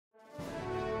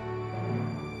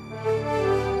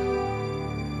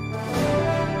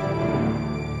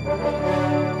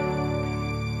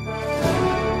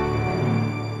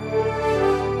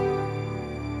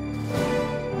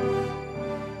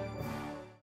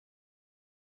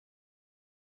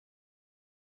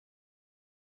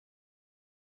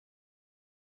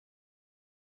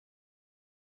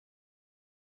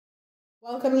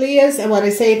Welcome, Leahs. I want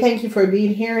to say thank you for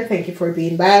being here. Thank you for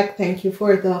being back. Thank you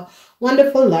for the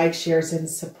wonderful likes, shares, and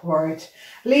support.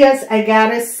 Leahs, I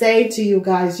gotta say to you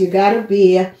guys, you gotta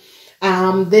be,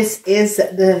 this is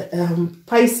the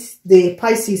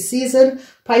Pisces season.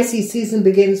 Pisces season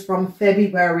begins from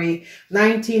February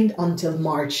 19th until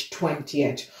March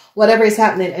 20th. Whatever is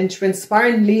happening and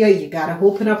transpiring, Leah, you gotta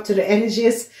open up to the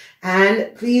energies.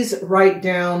 And please write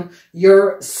down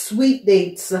your sweet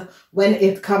dates when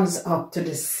it comes up to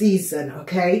the season,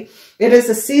 okay? It is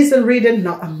a season reading,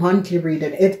 not a monthly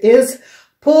reading. It is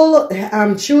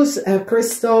choose a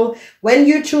crystal. When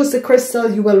you choose the crystal,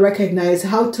 you will recognize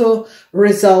how to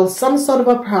resolve some sort of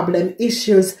a problem,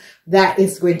 issues that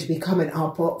is going to be coming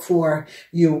up for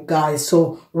you guys.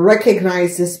 So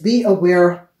recognize this, be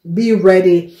aware, be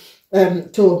ready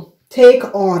to take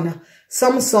on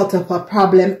some sort of a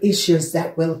problem, issues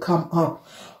that will come up.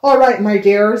 All right, my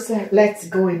dears, let's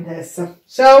go in this.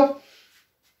 So,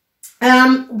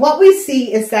 what we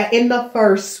see is that in the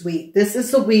first week, this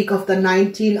is the week of the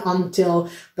 19th until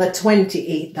the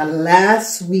 28th, the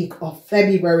last week of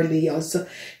February, Leos,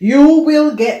 you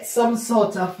will get some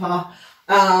sort of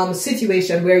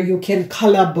situation where you can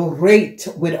collaborate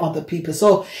with other people.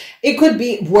 So it could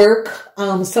be work.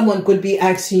 Someone could be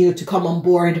asking you to come on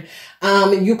board.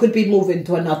 You could be moving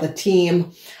to another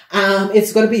team.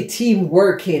 It's going to be team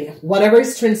working. Whatever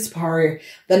is transpiring,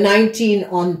 the 19th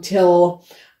until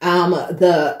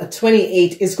the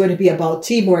 28th is going to be about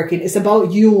team working. It's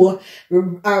about you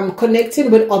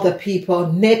connecting with other people,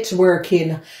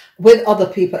 networking with other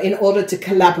people in order to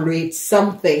collaborate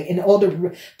something, in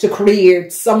order to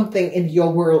create something in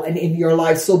your world and in your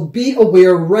life. So be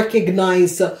aware,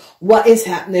 recognize what is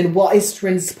happening, what is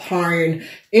transpiring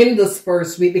in this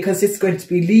first week, because it's going to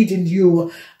be leading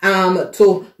you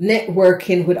to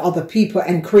networking with other people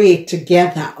and create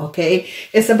together, okay?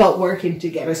 It's about working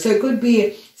together. So it could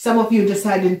be some of you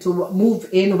deciding to move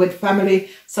in with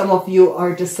family. Some of you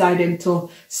are deciding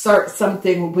to start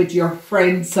something with your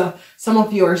friends. Some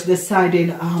of you are deciding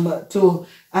to,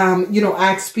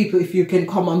 ask people if you can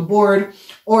come on board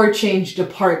or change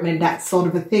department, that sort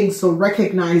of a thing. So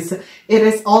recognize it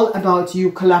is all about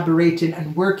you collaborating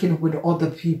and working with other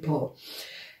people.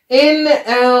 In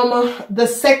the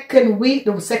second week,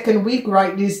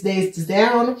 write these dates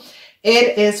down.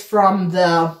 It is from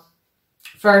the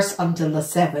 1st until the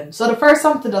 7th. So the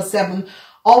 1st until the 7th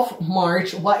of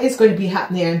March, what is going to be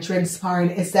happening and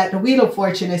transpiring is that the Wheel of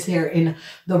Fortune is here in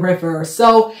the reverse.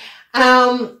 So,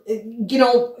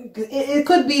 it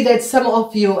could be that some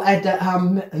of you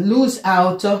lose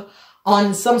out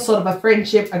on some sort of a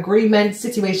friendship agreement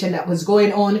situation that was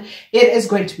going on. It is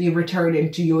going to be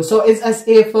returning to you. So it's as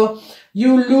if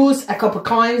you lose a couple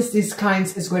coins. These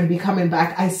coins is going to be coming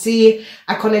back. I see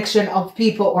a connection of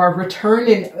people are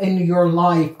returning in your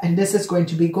life, and this is going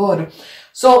to be good.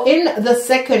 So in the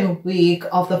second week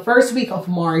of the first week of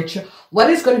March, what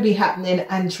is going to be happening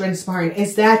and transpiring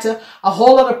is that a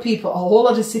whole lot of people, a whole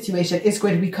lot of situation is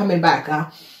going to be coming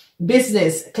back.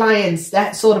 Business, clients,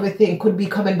 that sort of a thing could be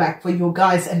coming back for you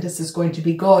guys, and this is going to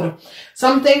be good.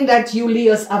 Something that you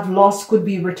Leos have lost could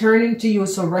be returning to you,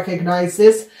 so recognize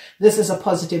this. This is a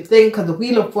positive thing, because the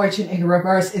Wheel of Fortune in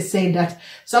reverse is saying that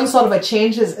some sort of a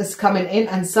changes is coming in,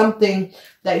 and something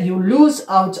that you lose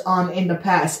out on in the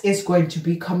past is going to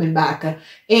be coming back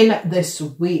in this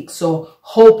week. So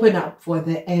open up for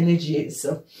the energies.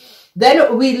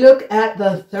 Then we look at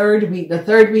the third week. The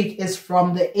third week is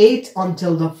from the 8th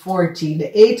until the 14th. The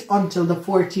 8th until the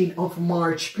 14th of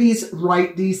March. Please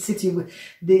write these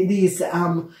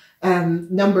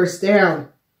numbers down.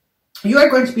 You are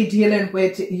going to be dealing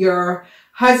with your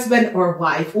husband or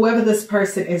wife, whoever this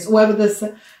person is, whoever this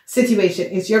situation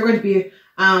is. You're going to be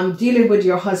dealing with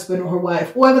your husband or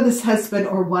wife, whoever this husband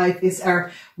or wife is,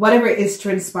 or whatever is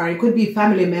transpiring. It could be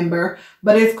family member,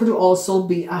 but it could also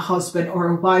be a husband or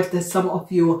a wife that some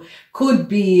of you could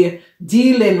be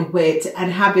dealing with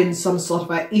and having some sort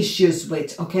of issues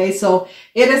with, okay? So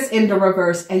it is in the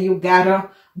reverse, and you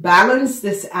gotta balance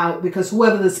this out, because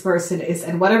whoever this person is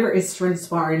and whatever is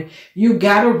transpiring, you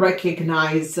gotta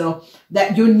recognize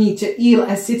that you need to heal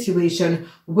a situation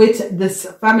with this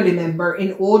family member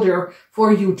in order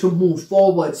for you to move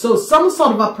forward. So some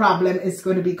sort of a problem is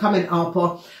going to be coming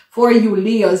up for you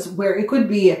Leos, where it could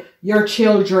be your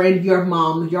children, your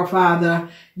mom, your father,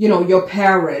 your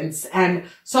parents, and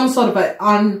some sort of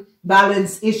an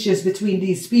unbalanced issues between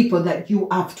these people that you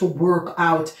have to work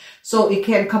out. So it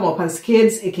can come up as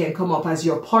kids, it can come up as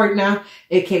your partner,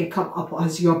 it can come up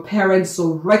as your parents.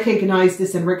 So recognize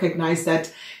this and recognize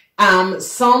that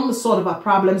some sort of a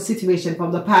problem situation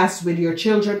from the past with your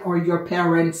children or your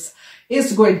parents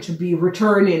is going to be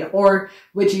returning, or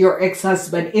with your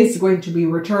ex-husband is going to be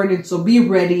returning. So be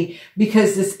ready,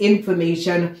 because this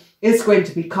information is going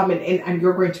to be coming in and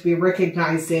you're going to be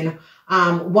recognizing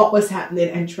what was happening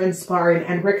and transpiring,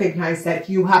 and recognize that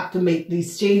you have to make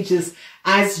these changes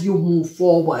as you move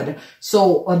forward.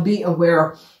 So be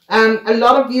aware. A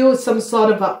lot of you, some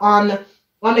sort of an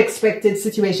unexpected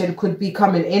situation could be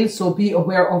coming in, so be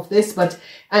aware of this. But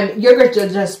you're going to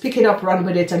just pick it up, run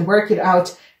with it, and work it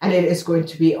out, and it is going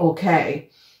to be okay.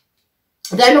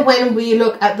 Then when we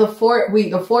look at the fourth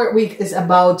week is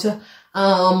about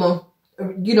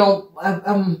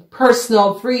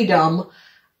personal freedom,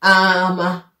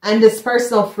 and this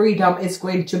personal freedom is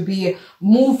going to be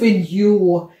moving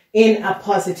you in a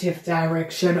positive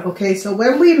direction. Okay, so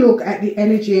when we look at the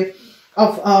energy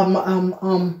of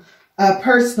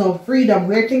personal freedom,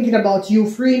 we're thinking about you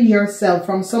freeing yourself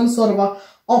from some sort of a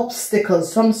obstacle,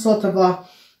 some sort of a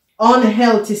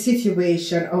unhealthy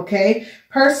situation. Okay,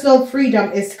 personal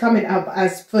freedom is coming up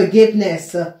as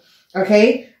forgiveness.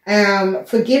 Okay,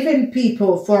 forgiving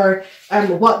people for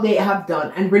what they have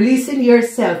done, and releasing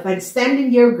yourself and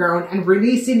standing your ground and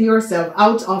releasing yourself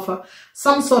out of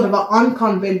some sort of an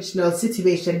unconventional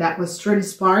situation that was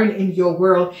transpiring in your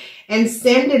world, and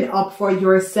standing up for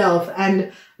yourself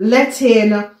and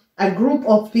letting a group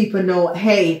of people know,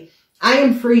 hey, I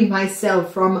am freeing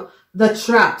myself from the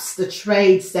traps, the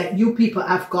trades that you people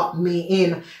have got me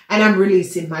in, and I'm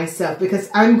releasing myself, because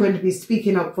I'm going to be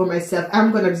speaking up for myself.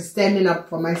 I'm going to be standing up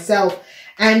for myself,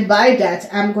 and by that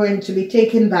I'm going to be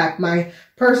taking back my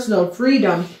personal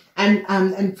freedom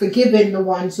and forgiving the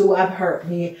ones who have hurt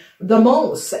me the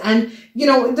most. And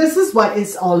this is what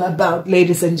it's all about,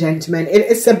 ladies and gentlemen. It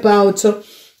is about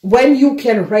when you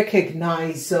can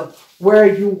recognize where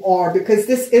you are, because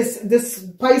this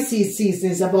Pisces season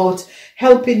is about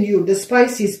helping you. The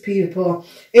Pisces people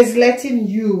is letting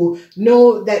you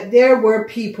know that there were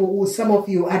people who some of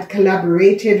you had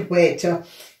collaborated with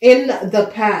in the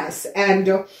past,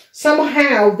 and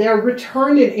somehow they're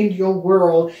returning in your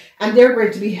world, and they're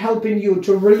going to be helping you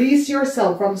to release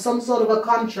yourself from some sort of a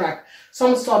contract,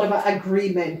 some sort of an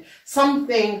agreement,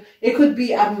 something. It could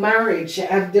be a marriage,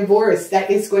 a divorce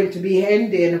that is going to be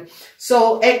ending.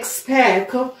 So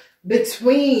expect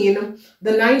between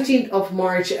the 19th of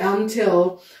March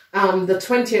until the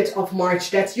 20th of March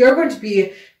that you're going to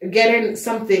be getting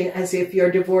something as if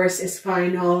your divorce is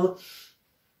final.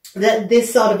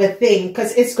 This sort of a thing,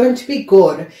 because it's going to be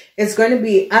good. It's going to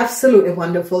be absolutely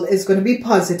wonderful. It's going to be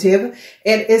positive.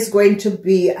 It is going to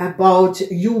be about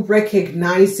you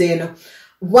recognizing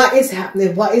what is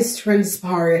happening, what is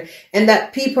transpiring, and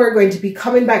that people are going to be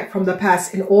coming back from the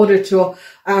past in order to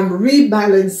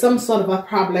rebalance some sort of a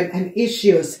problem and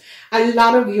issues. A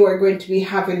lot of you are going to be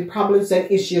having problems and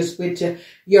issues with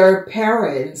your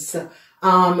parents,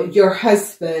 your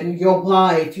husband, your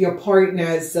wife, your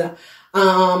partners,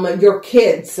 your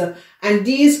kids. And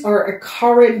these are a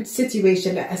current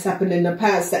situation that has happened in the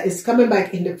past that is coming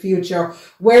back in the future,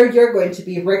 where you're going to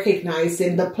be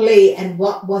recognizing the play and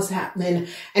what was happening,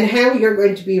 and how you're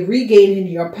going to be regaining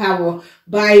your power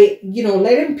by,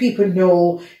 letting people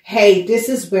know, hey, this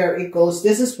is where it goes.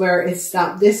 This is where it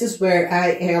stopped. This is where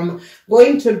I am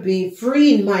going to be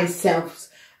freeing myself,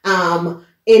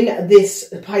 in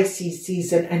this Pisces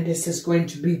season, and this is going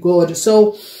to be good.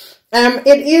 So,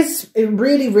 it is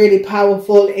really, really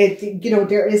powerful.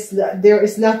 There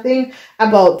is nothing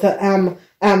about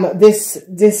this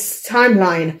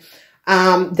timeline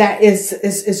that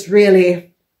is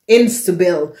really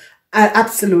instable.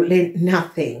 Absolutely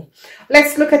nothing.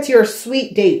 Let's look at your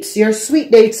sweet dates. Your sweet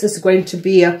dates is going to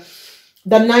be the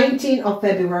 19th of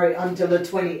February until the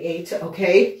 28th.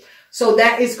 Okay. So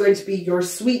that is going to be your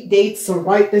sweet dates. So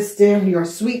write this down. Your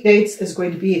sweet dates is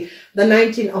going to be the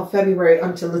 19th of February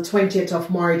until the 20th of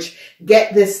March.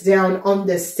 Get this down,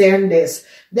 understand this.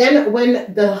 Then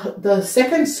when the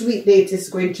second sweet date is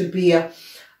going to be the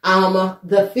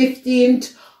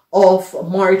 15th of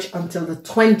March until the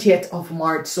 20th of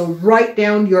March. So write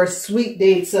down your sweet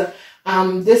dates.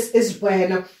 This is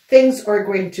when things are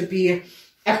going to be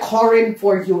occurring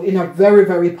for you in a very,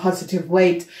 very positive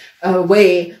way.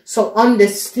 So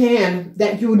understand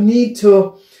that you need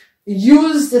to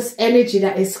use this energy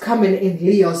that is coming in,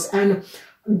 Leos, and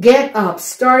get up,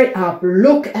 start up,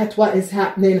 look at what is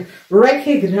happening,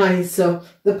 recognize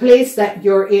the place that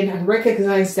you're in and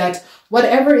recognize that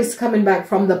whatever is coming back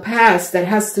from the past that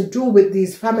has to do with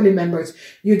these family members,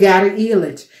 you got to heal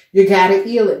it. You got to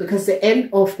heal it, because the end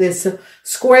of this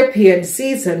Scorpion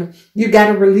season, you got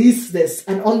to release this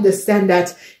and understand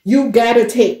that you got to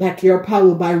take back your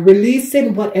power by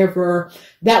releasing whatever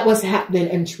that was happening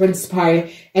and transpire,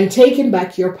 and taking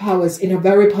back your powers in a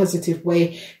very positive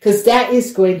way, because that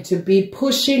is going to be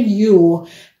pushing you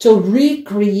to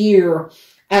recreate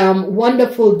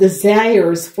wonderful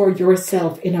desires for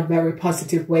yourself in a very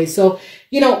positive way. So,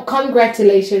 you know,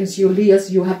 congratulations, you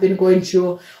Leos. You have been going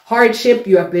through hardship.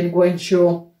 You have been going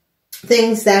through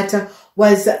things that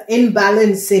was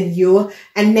imbalancing you.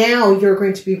 And now you're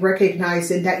going to be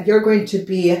recognizing that you're going to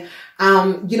be,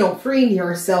 you know, freeing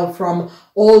yourself from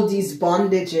all these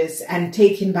bondages and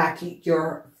taking back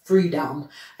your freedom.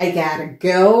 I gotta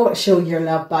go. Show your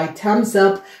love by thumbs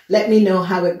up. Let me know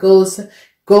how it goes.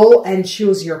 Go and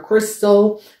choose your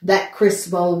crystal. That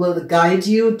crystal will guide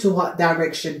you to what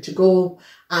direction to go.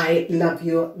 I love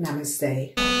you.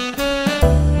 Namaste.